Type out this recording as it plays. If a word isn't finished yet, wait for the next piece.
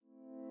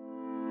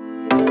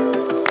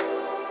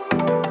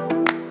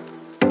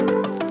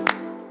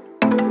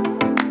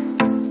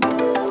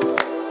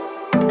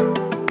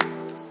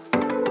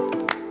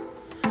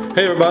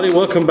Hey everybody,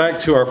 welcome back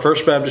to our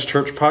First Baptist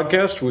Church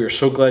podcast. We are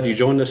so glad you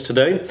joined us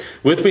today.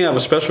 With me I have a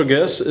special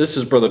guest. This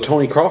is Brother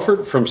Tony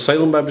Crawford from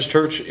Salem Baptist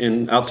Church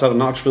outside of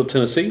Knoxville,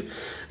 Tennessee.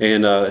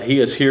 And he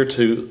is here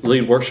to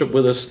lead worship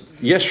with us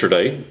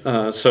yesterday.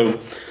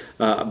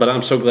 But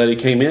I'm so glad he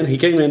came in. He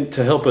came in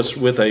to help us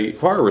with a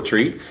choir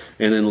retreat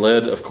and then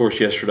led, of course,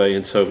 yesterday.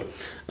 And so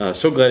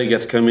glad he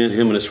got to come in,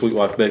 him and his sweet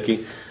wife,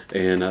 Becky.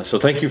 And so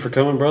thank you for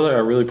coming, brother. I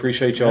really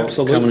appreciate y'all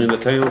coming into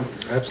town.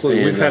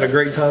 Absolutely. We've had a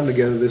great time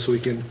together this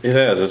weekend. It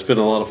has. It's been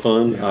a lot of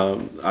fun.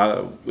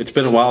 Yeah. It's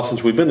been a while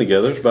since we've been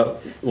together. It's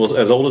about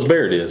as old as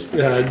Barrett is.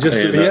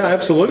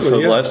 Absolutely.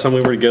 So the last time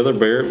we were together,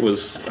 Barrett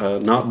was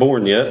not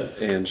born yet,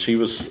 and she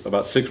was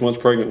about 6 months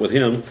pregnant with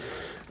him.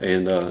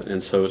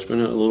 And so it's been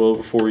a little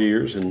over 4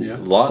 years, and a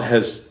lot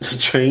has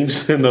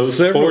changed in those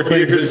Several 4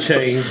 years. Things have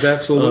changed,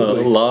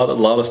 absolutely. A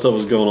lot of stuff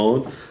is going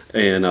on,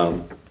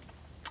 and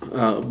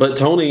but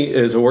Tony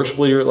is a worship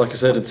leader, like I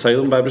said, at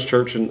Salem Baptist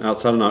Church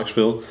outside of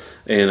Knoxville,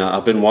 and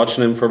I've been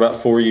watching him for about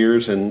 4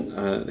 years,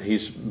 and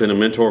he's been a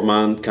mentor of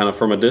mine, kind of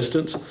from a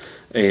distance.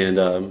 And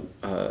I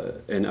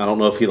don't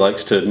know if he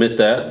likes to admit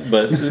that,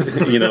 but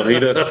you know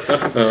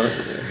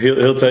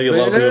he'll tell you a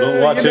lot of people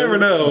don't watch him. You never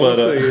know. We'll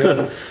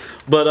see.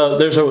 But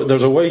there's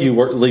a way you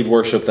lead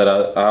worship that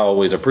I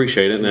always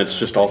appreciate it, and it's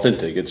just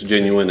authentic. It's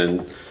genuine,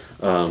 and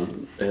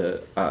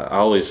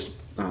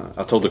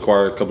I told the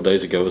choir a couple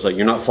days ago, it's like,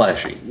 you're not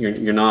flashy.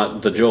 You're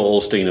not the Joel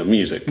Osteen of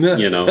music.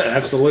 You know,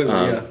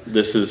 absolutely.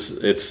 This is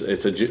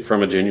it's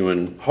from a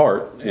genuine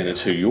heart, and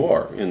it's who you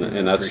are,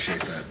 and that's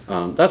appreciate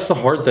that. That's the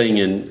hard thing,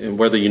 in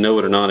whether you know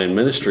it or not in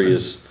ministry,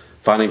 is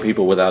finding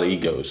people without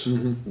egos.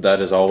 Mm-hmm.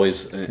 That is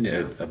always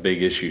a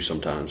big issue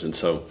sometimes, and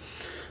so.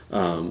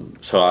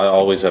 So I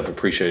always have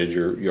appreciated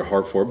your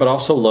heart for it, but I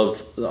also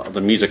love the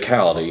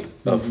musicality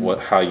of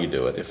how you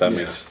do it. If that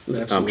makes,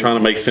 absolutely. I'm trying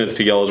to make sense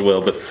to y'all as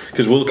well, but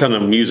because we'll kind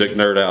of music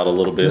nerd out a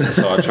little bit,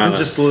 so I try to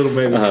just a little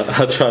bit.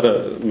 I try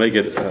to make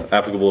it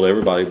applicable to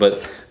everybody.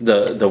 But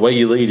the way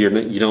you lead,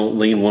 you don't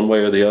lean one way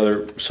or the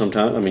other.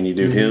 Sometimes, I mean, you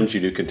do hymns, you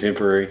do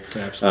contemporary.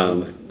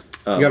 Absolutely.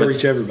 You got to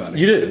reach everybody.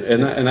 You do,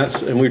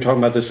 and we were talking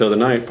about this the other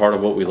night. Part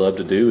of what we love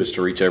to do is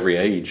to reach every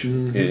age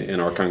in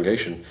our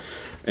congregation.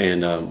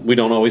 And we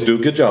don't always do a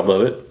good job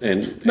of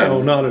it.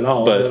 No, not at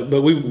all.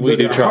 But we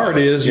do try. Heart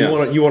is you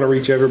want to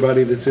reach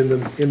everybody that's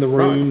in the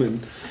room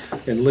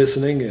and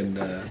listening and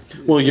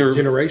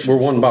generations. We're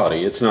one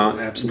body. It's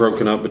not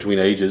broken up between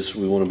ages.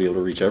 We want to be able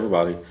to reach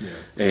everybody. Yeah.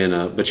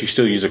 And but you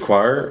still use a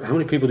choir. How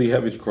many people do you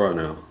have at your choir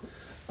now?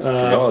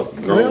 Y'all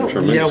have grown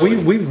tremendously.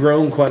 Yeah, we've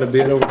grown quite a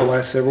bit over the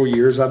last several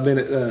years. I've been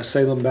at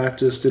Salem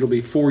Baptist. It'll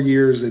be 4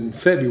 years in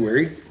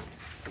February,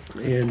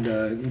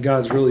 and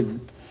God's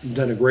really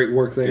done a great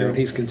work there, and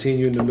he's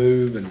continuing to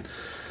move, and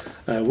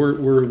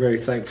we're very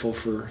thankful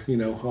for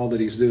all that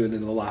he's doing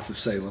in the life of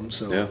Salem.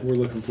 So we're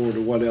looking forward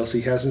to what else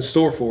he has in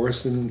store for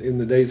us in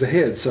the days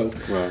ahead. So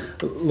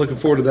looking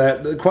forward to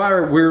that. The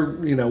choir,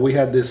 we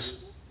had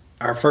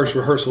our first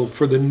rehearsal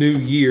for the new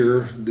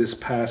year this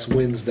past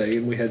Wednesday,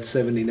 and we had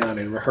 79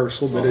 in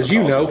rehearsal. But as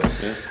you know.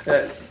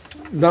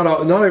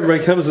 Not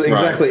everybody comes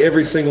exactly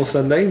every single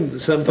Sunday.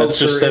 Some folks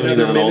are in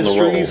other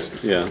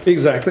ministries.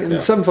 Exactly.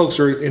 And some folks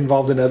are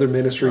involved in other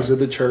ministries of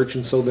the church,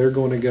 and so they're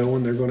going to go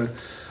and they're going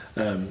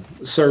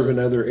to serve in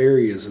other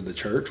areas of the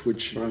church,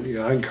 which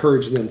I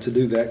encourage them to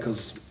do that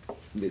because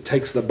it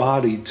takes the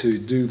body to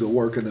do the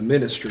work of the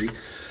ministry.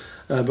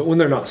 But when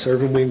they're not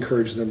serving, we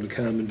encourage them to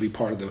come and be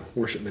part of the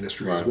worship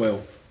ministry as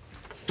well,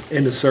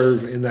 and to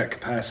serve in that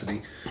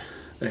capacity.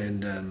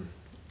 And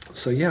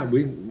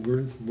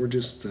we're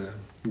just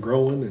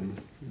growing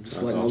and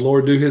just letting the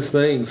Lord do his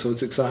thing. So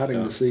it's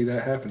exciting to see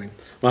that happening.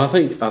 Well, I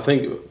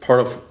think part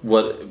of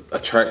what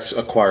attracts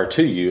a choir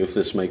to you, if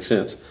this makes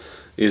sense,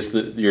 is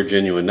your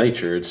genuine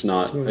nature. It's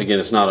not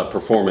it's not a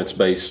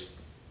performance-based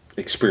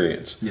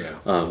experience. You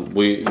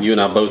and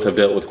I both have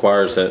dealt with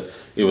choirs that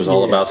it was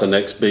all about the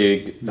next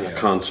big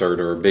concert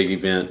or a big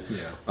event.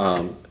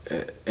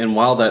 And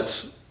while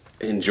that's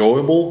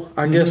enjoyable,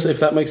 I guess, if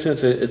that makes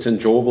sense, it's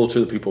enjoyable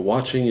to the people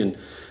watching,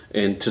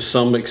 and to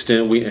some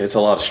extent, it's a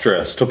lot of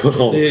stress to put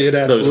on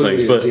those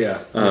things.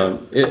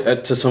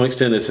 But to some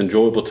extent, it's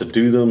enjoyable to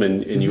do them,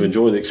 and you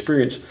enjoy the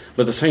experience.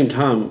 But at the same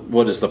time,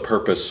 what is the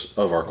purpose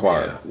of our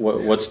choir?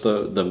 What's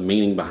the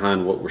meaning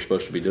behind what we're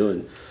supposed to be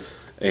doing?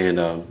 And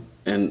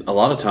a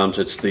lot of times,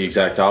 it's the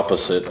exact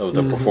opposite of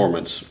the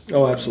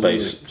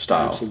performance-based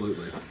style.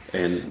 Absolutely.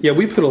 And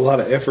we put a lot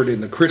of effort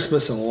into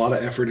Christmas and a lot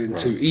of effort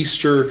into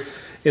Easter,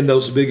 in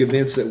those big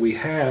events that we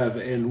have.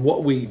 And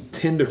what we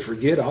tend to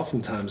forget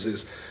oftentimes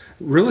is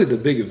really the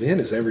big event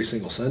is every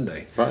single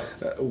Sunday. Right.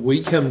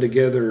 We come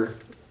together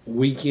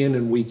week in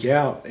and week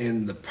out,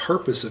 and the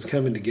purpose of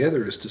coming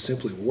together is to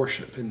simply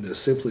worship and to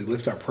simply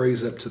lift our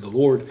praise up to the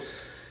Lord.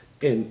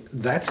 And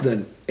that's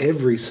done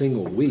every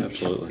single week.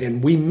 Absolutely.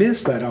 And we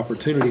miss that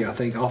opportunity, I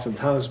think,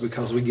 oftentimes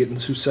because we get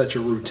into such a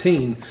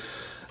routine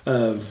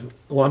of,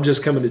 I'm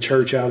just coming to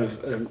church out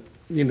of,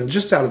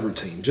 just out of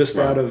routine,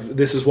 out of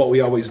this is what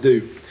we always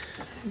do.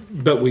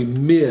 But we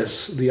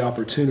miss the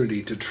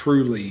opportunity to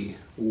truly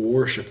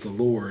worship the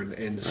Lord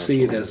and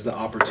see it as the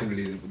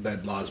opportunity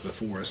that lies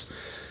before us.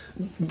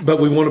 But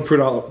we want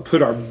to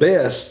put our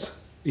best,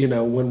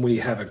 when we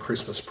have a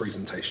Christmas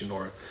presentation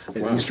or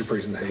an Easter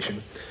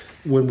presentation,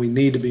 when we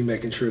need to be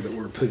making sure that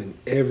we're putting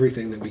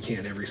everything that we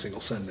can every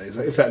single Sunday,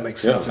 if that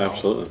makes sense. Yeah,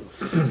 absolutely.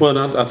 Well,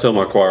 and I tell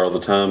my choir all the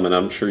time, and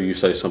I'm sure you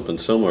say something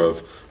similar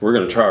of, we're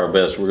going to try our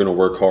best. We're going to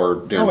work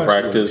hard during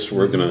practice.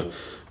 We're going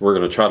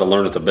to try to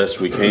learn it the best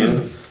we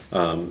can.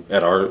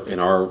 In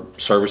our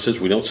services,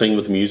 we don't sing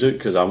with music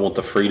because I want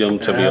the freedom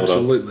to be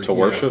able to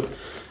worship.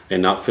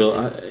 And not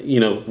feel,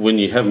 when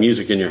you have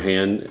music in your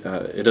hand,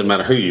 it doesn't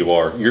matter who you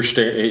are.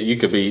 You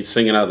could be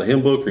singing out of the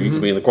hymn book, or you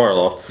could be in the choir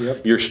loft.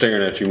 Yep. You're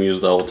staring at your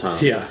music the whole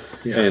time. Yeah.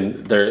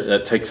 And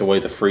that takes away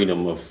the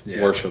freedom of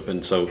worship.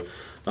 And so,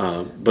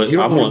 but you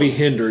don't want to be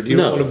hindered. You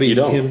don't want to be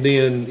hemmed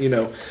in.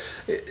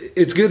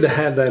 It's good to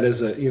have that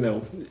as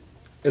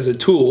a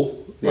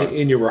tool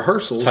in your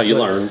rehearsals. It's how you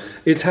learn.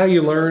 It's how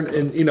you learn,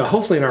 and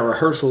hopefully in our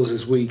rehearsals,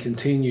 as we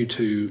continue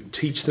to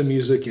teach the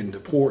music and to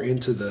pour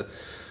into the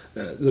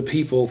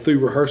people through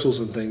rehearsals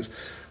and things,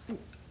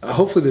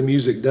 hopefully the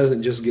music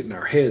doesn't just get in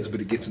our heads,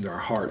 but it gets into our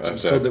hearts.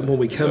 Exactly. So that when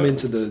we come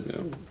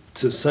into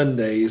to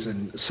Sundays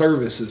and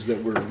services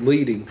that we're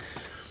leading,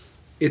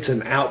 it's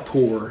an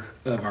outpour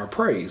of our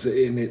praise.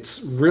 And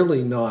it's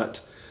really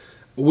not,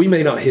 we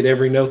may not hit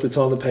every note that's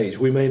on the page.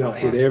 We may not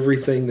hit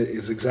everything that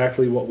is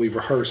exactly what we've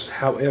rehearsed.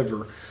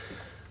 However,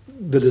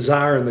 the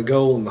desire and the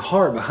goal and the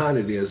heart behind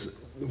it is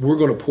we're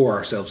going to pour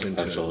ourselves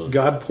into it.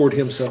 God poured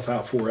himself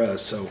out for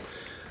us. So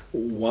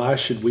why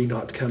should we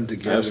not come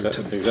together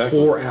to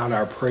pour out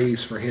our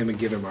praise for him and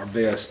give him our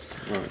best?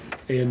 Right.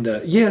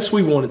 And yes,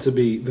 we want it to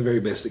be the very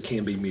best it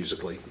can be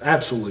musically.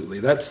 Absolutely.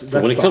 That's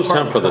when it comes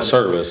time for the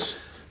service.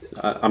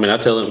 I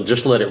tell them,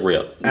 just let it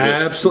rip.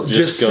 Absolutely.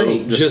 Just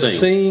sing. Just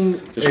sing.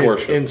 Just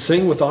worship. And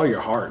sing with all your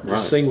heart.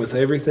 Just sing with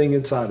everything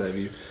inside of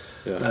you.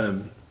 Yeah.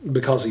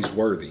 Because he's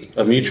worthy.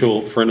 A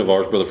mutual friend of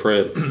ours, Brother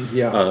Fred,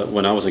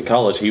 when I was in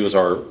college,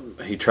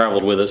 he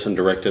traveled with us and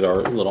directed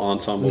our little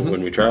ensemble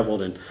when we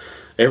traveled. And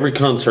every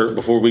concert,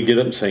 before we get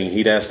up and sing,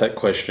 he'd ask that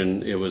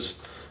question. It was,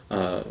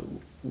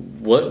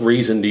 what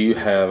reason do you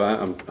have,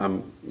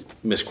 I'm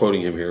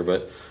misquoting him here,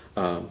 but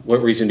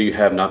what reason do you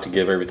have not to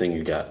give everything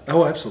you got?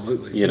 Oh,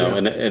 absolutely.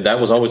 And that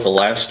was always the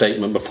last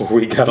statement before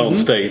we got on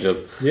stage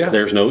of,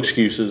 there's no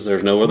excuses,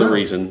 there's no other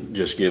reason,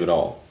 just give it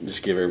all.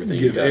 Just give everything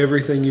you got. Give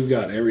everything you've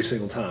got every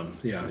single time.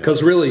 Yeah.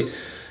 Because really,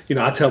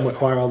 I tell my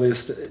choir all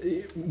this,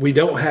 we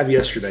don't have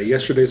yesterday.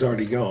 Yesterday's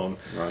already gone.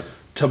 Right.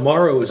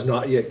 Tomorrow has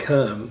not yet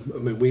come.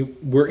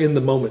 We're in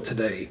the moment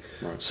today.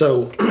 Right.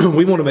 So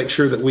we want to make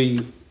sure that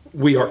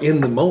we are in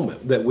the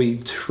moment, that we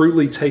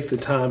truly take the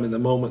time in the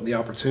moment, the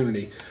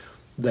opportunity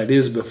that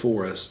is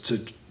before us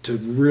to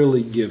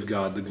really give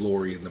God the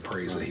glory and the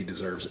praise that he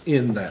deserves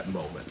in that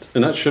moment.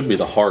 And that should be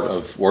the heart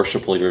of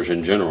worship leaders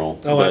in general.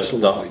 Oh,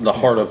 absolutely. The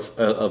heart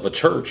of a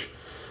church,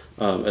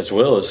 as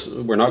well as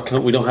we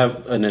don't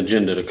have an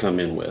agenda to come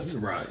in with.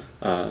 Right.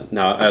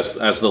 Now,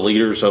 as the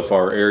leaders of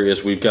our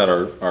areas, we've got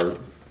our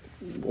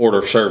order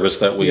of service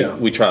that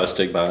we try to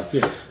stick by.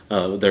 Yeah.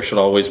 There should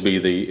always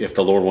be if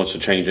the Lord wants to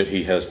change it,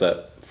 he has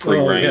that free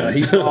reign. Yeah,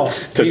 he's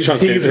off. to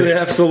chunk it.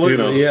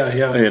 Absolutely.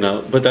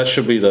 But that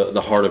should be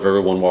the heart of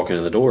everyone walking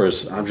in the door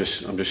is I'm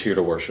just here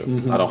to worship.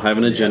 I don't have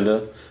an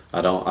agenda.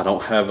 I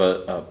don't have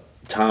a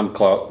time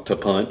clock to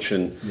punch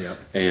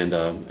and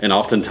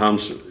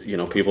oftentimes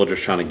people are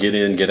just trying to get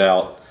in, get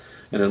out.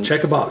 And then,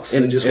 check a box.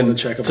 And just want to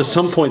check a box. To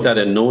some point, that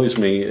annoys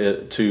me.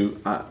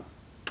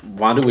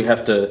 Why do we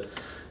have to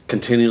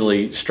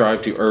continually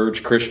strive to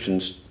urge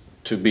Christians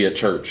to be at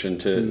church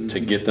and to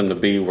get them to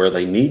be where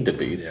they need to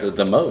be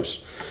the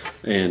most?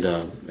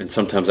 And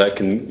sometimes that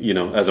can,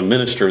 as a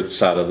minister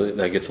side of it,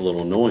 that gets a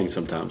little annoying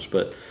sometimes.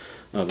 But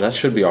that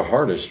should be our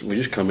heart. Is we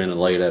just come in and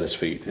lay it at his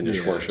feet and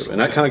just worship. Absolutely.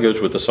 And that kind of goes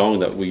with the song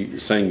that we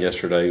sang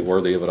yesterday,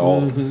 "Worthy of It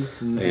All,"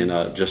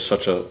 and just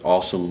such an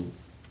awesome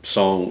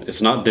song.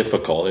 It's not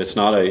difficult. It's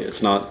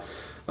not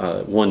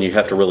one you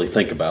have to really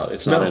think about.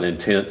 It's not an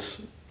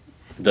intense.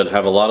 Doesn't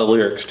have a lot of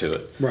lyrics to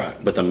it, right?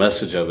 But the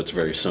message of it's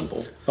very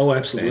simple. Oh,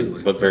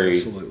 absolutely. But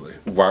very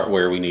right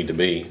where we need to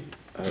be.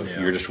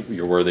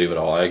 You're worthy of it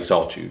all. I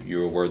exalt you.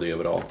 You are worthy of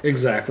it all.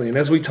 Exactly. And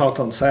as we talked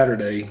on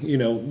Saturday,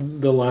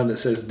 the line that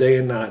says, "Day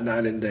and night,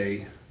 night and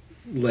day,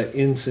 let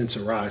incense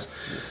arise."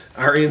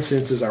 Our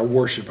incense is our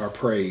worship, our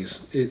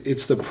praise.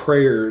 It's the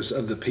prayers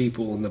of the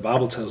people, and the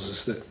Bible tells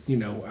us that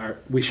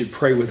we should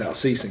pray without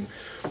ceasing.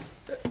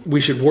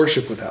 We should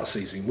worship without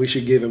ceasing. We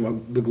should give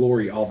him the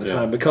glory all the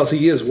time because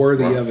he is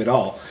worthy of it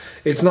all.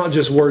 It's not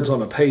just words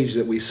on a page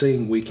that we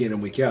sing week in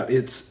and week out.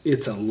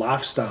 It's a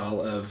lifestyle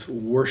of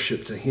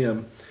worship to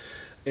him.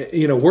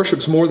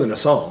 Worship's more than a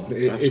song.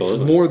 It's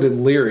more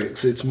than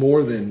lyrics. It's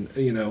more than,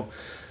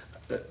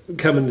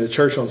 coming to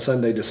church on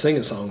Sunday to sing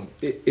a song.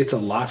 It's a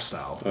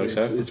lifestyle. Oh,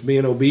 exactly. It's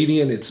being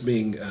obedient. It's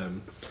being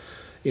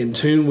in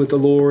tune with the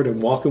Lord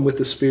and walking with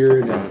the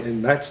Spirit.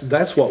 And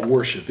that's what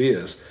worship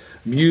is.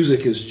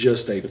 Music is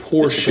just a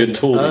portion. It's a good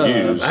tool to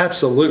use.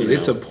 Absolutely.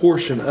 It's a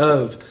portion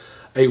of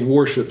a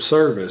worship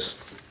service.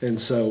 And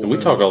so, and we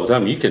talk all the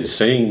time. You can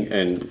sing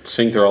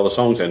through all the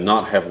songs and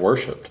not have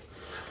worshiped.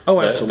 Oh,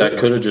 absolutely. That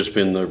could have just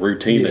been the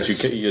routine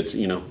Yes. that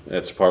you know,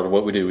 that's part of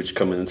what we do. We just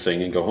come in and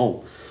sing and go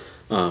home.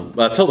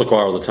 But I tell the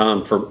choir all the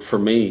time, for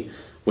me,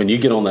 when you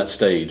get on that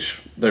stage,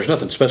 there's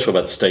nothing special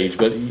about the stage,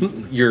 but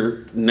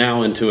you're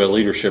now into a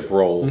leadership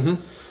role.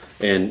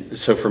 And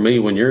so for me,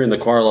 when you're in the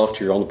choir loft,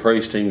 you're on the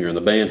praise team, you're in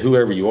the band,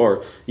 whoever you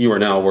are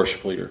now a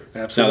worship leader.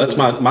 Absolutely.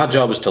 Now, that's my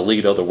job is to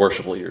lead other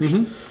worship leaders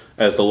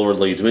as the Lord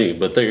leads me.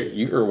 But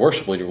you're a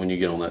worship leader when you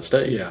get on that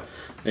stage. Yeah.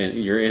 And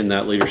you're in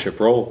that leadership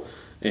role.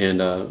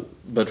 And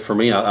but for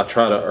me, I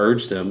try to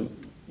urge them,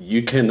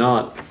 you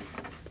cannot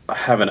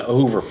have an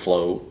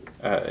overflow,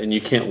 and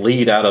you can't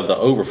lead out of the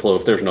overflow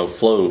if there's no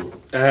flow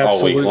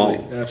all week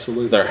long.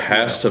 Absolutely. There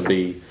has to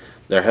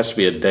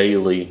be a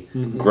daily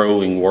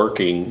growing,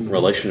 working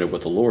relationship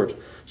with the Lord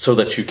so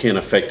that you can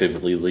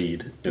effectively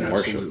lead in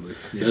worship. Yeah.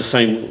 It's the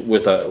same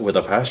with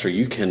a pastor.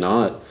 You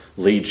cannot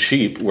lead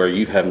sheep where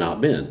you have not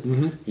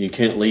been. You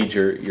can't lead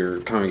your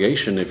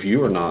congregation if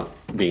you are not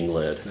being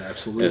led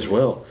as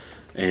well.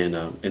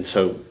 And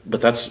so, but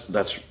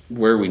that's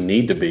where we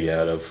need to be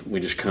we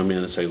just come in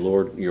and say,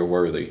 Lord, you're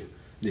worthy.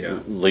 Yeah.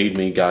 Lead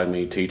me, guide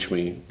me, teach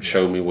me,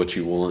 show me what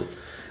you want.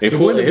 If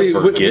we'll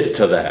ever get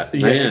to that,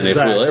 if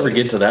we'll ever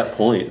get to that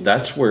point,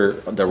 that's where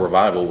the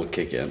revival would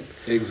kick in.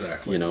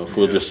 Exactly. You know, if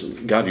we'll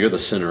just, God, you're the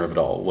center of it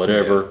all.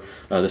 Whatever,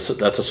 that's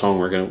a song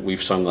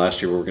we've sung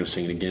last year. We're going to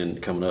sing it again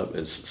coming up.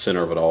 Is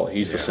center of it all.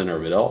 He's the center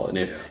of it all. And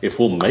if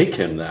we'll make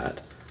him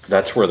that,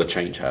 that's where the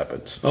change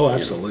happens. Oh,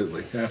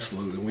 absolutely,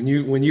 absolutely.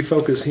 When you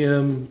focus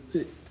him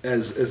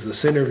as the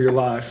center of your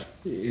life,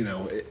 you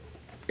know,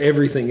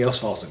 everything else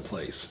falls in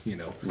place. You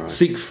know, Right.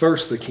 Seek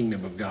first the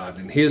kingdom of God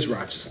and His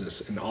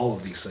righteousness, and all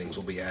of these things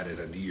will be added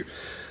unto you.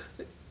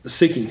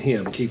 Seeking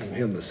Him, keeping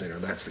Him the center,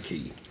 that's the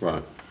key.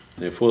 Right.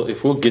 If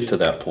we'll get to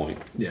that point,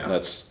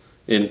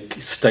 and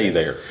stay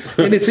there.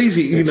 And it's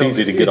easy. It's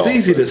easy to get It's off,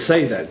 easy but to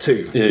say that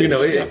too.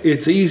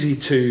 It's easy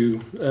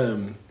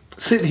to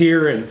sit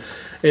here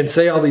and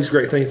say all these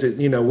great things that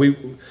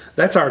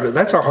that's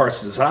our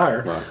heart's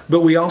desire. Right.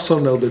 But we also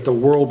know that the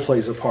world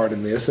plays a part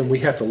in this, and we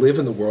have to live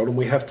in the world, and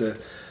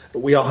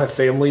we all have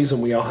families,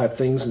 and we all have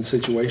things and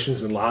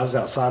situations and lives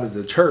outside of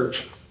the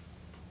church.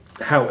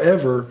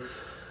 However,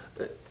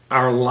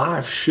 our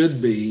life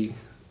should be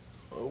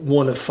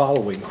one of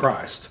following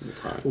Christ,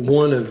 Right.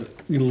 one of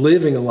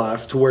living a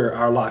life to where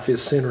our life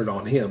is centered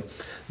on Him,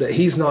 that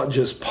He's not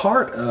just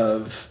part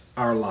of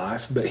our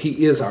life, but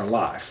He is our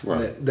life,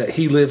 Right. that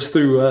He lives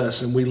through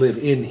us and we live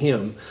in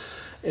Him,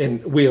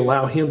 and we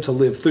allow Him to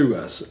live through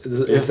us,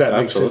 if that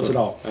makes sense at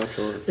all.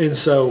 Absolutely. And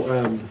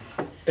so,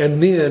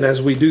 and then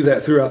as we do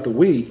that throughout the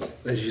week,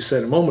 as you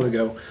said a moment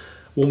ago,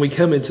 when we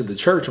come into the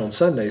church on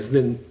Sundays,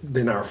 then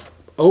our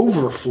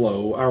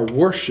overflow, our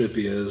worship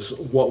is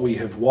what we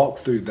have walked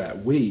through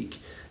that week,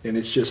 and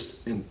it's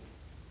just,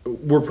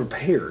 we're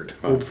prepared.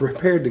 Right. We're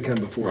prepared to come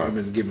before Right. Him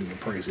and give Him the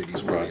praise that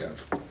He's worthy Right.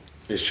 of.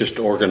 It's just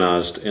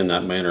organized in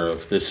that manner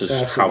of this is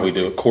Absolutely. how we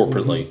do it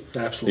corporately.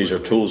 Absolutely. These are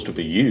tools to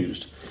be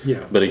used.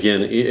 Yeah. But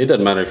again, it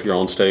doesn't matter if you're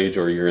on stage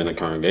or you're in the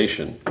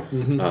congregation.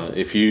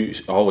 If you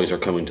always are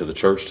coming to the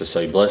church to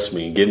say, bless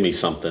me, give me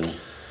something,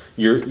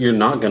 you're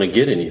not going to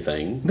get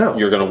anything. No.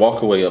 You're going to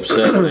walk away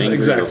upset, angry,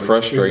 Exactly. or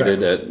frustrated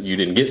Exactly. that you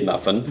didn't get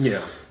nothing.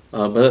 Yeah.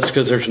 But that's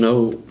because there's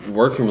no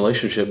working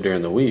relationship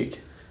during the week.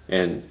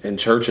 And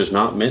church is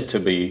not meant to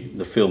be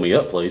the fill me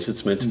up place.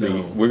 It's meant to be,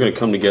 we're going to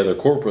come together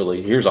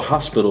corporately. Here's a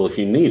hospital if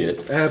you need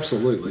it.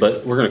 Absolutely.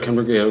 But we're going to come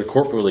together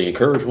corporately,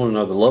 encourage one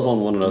another, love on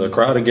one another,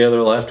 cry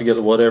together, laugh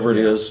together, whatever it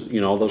is,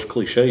 all those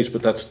cliches.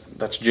 But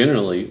that's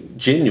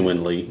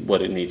genuinely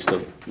what it needs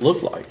to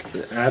look like.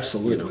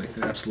 Absolutely.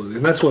 Absolutely.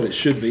 And that's what it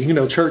should be.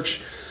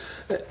 Church,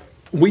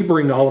 we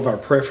bring all of our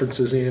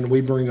preferences in,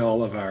 we bring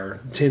all of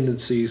our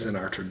tendencies and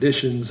our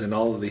traditions and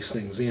all of these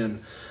things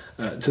in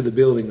to the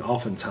building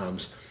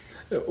oftentimes,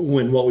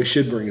 when what we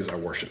should bring is our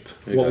worship.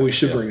 Exactly. What we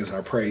should bring is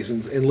our praise,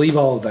 and leave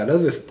all of that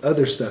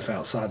other stuff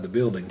outside the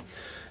building.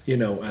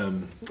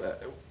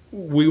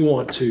 We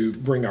want to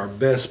bring our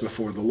best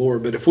before the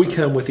Lord, but if we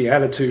come with the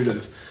attitude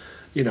of,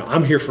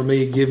 I'm here for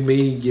me, give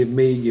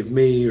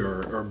me,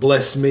 or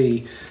bless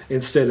me,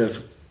 instead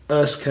of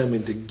us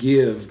coming to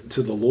give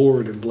to the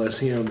Lord and bless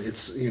Him,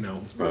 it's,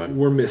 Right.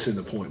 we're missing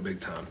the point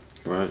big time.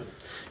 Right.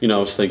 I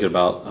was thinking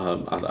about,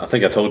 I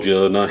think I told you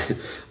the other night,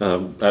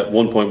 at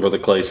one point Brother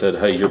Clay said,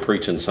 hey, you're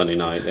preaching Sunday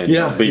night, and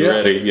be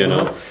ready,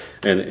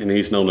 and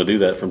he's known to do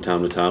that from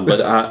time to time. But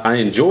I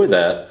enjoy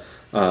that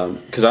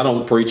because I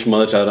don't preach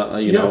much.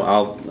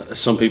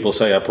 Some people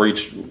say I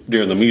preach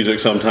during the music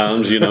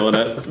sometimes, and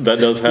that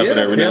does happen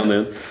every now and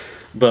then.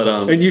 But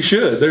and you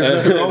should. There's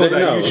nothing wrong with that.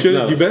 No, you should.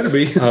 no. You better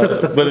be.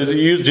 But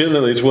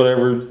generally it's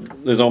whatever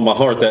is on my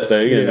heart that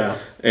day.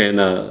 And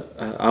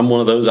I'm one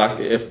of those.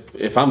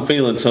 If I'm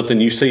feeling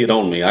something, you see it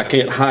on me. I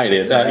can't hide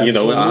it.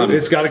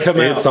 It's got to come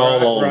out. It's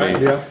all on right,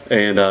 me. yeah.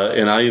 And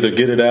I either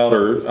get it out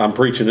or I'm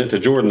preaching it to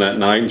Jordan that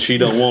night, and she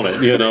don't want it.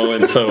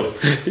 And so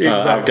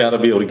I've got to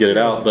be able to get it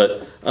out.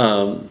 But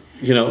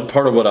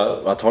Part of what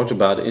I talked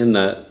about in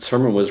that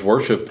sermon was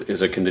worship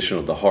is a condition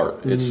of the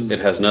heart. It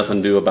has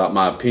nothing to do about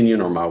my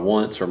opinion or my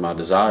wants or my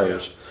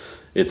desires.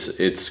 Yeah.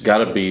 It's got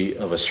to be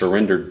of a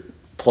surrendered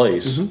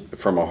place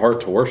from a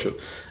heart to worship.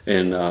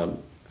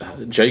 And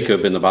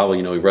Jacob in the Bible,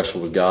 he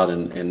wrestled with God,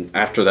 and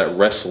after that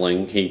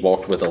wrestling, he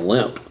walked with a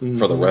limp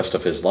for the rest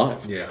of his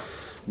life. Yeah.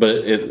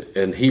 But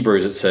in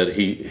Hebrews, it said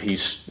he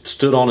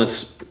stood on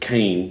his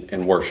cane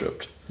and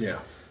worshipped. Yeah.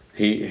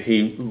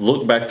 He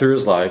looked back through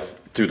his life,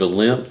 through the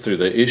limp, through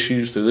the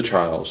issues, through the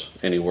trials,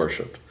 and he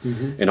worshiped.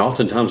 And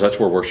oftentimes that's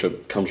where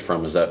worship comes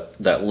from, is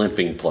that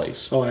limping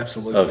place. Oh,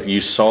 absolutely. Of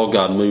you saw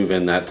God move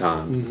in that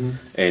time,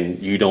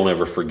 and you don't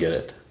ever forget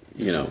it.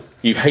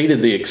 You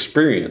hated the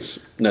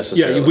experience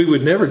necessarily. Yeah, we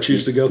would never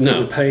choose to go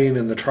through the pain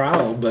and the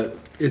trial, but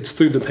it's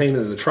through the pain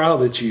and the trial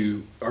that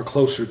you are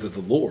closer to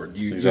the Lord.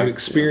 You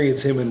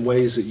experience Him in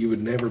ways that you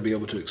would never be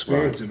able to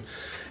experience Him.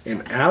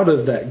 And out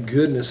of that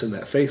goodness and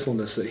that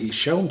faithfulness that He's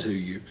shown to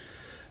you,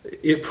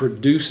 it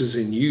produces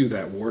in you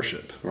that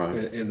worship. Right.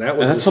 And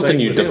that's something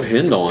you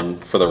depend on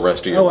for the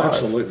rest of your life. Oh,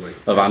 absolutely.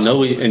 I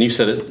know and you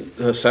said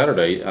it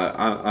Saturday,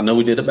 I know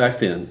we did it back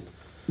then.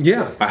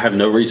 Yeah. I have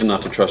no reason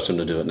not to trust Him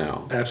to do it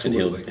now.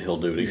 Absolutely. And He'll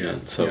do it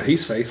again. So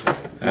He's faithful.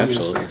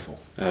 Absolutely. He is faithful.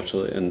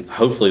 Absolutely. And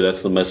hopefully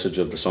that's the message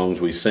of the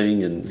songs we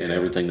sing and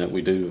everything that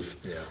we do.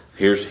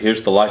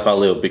 Here's the life I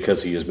live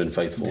because He has been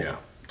faithful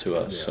to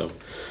us. Yeah.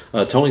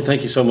 So, Tony,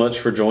 thank you so much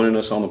for joining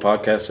us on the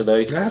podcast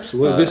today.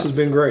 Absolutely. This has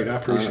been great. I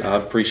appreciate it. I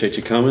appreciate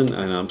you coming,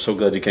 and I'm so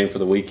glad you came for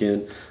the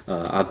weekend.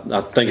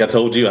 I think I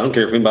told you, I don't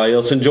care if anybody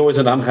else enjoys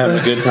it. I'm having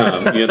a good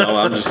time.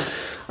 I'm just...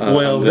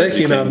 well,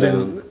 Becky and I have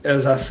been,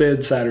 as I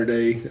said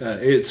Saturday,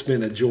 it's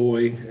been a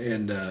joy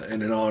and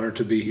an honor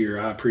to be here.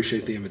 I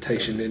appreciate the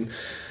invitation.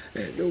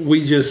 And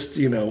we just,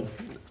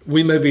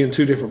 we may be in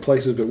two different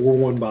places, but we're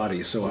one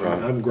body. So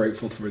I'm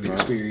grateful for the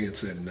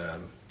experience and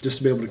just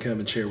to be able to come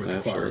and share with the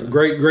choir.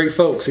 Great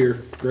folks here.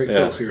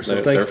 Folks here.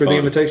 So thank you for the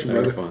invitation,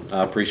 brother. Fun.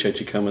 I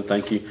appreciate you coming.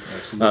 Thank you.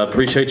 Absolutely.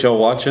 Appreciate y'all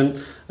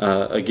watching.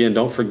 Again,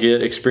 don't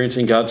forget,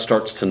 Experiencing God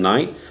starts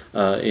tonight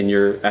in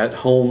your at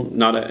home,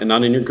 not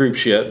in your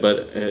groups yet,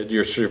 but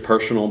your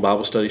personal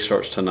Bible study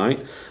starts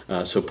tonight.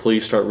 So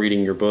please start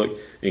reading your book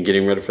and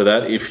getting ready for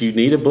that. If you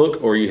need a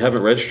book or you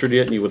haven't registered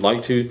yet and you would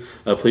like to,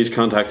 please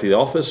contact the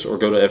office or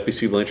go to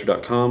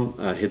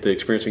fbcblanchard.com, hit the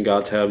Experiencing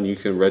God tab, and you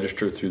can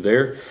register through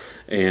there.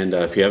 And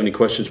if you have any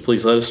questions,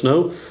 please let us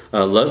know.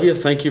 Love you.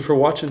 Thank you for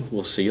watching.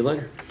 We'll see you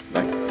later.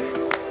 Bye.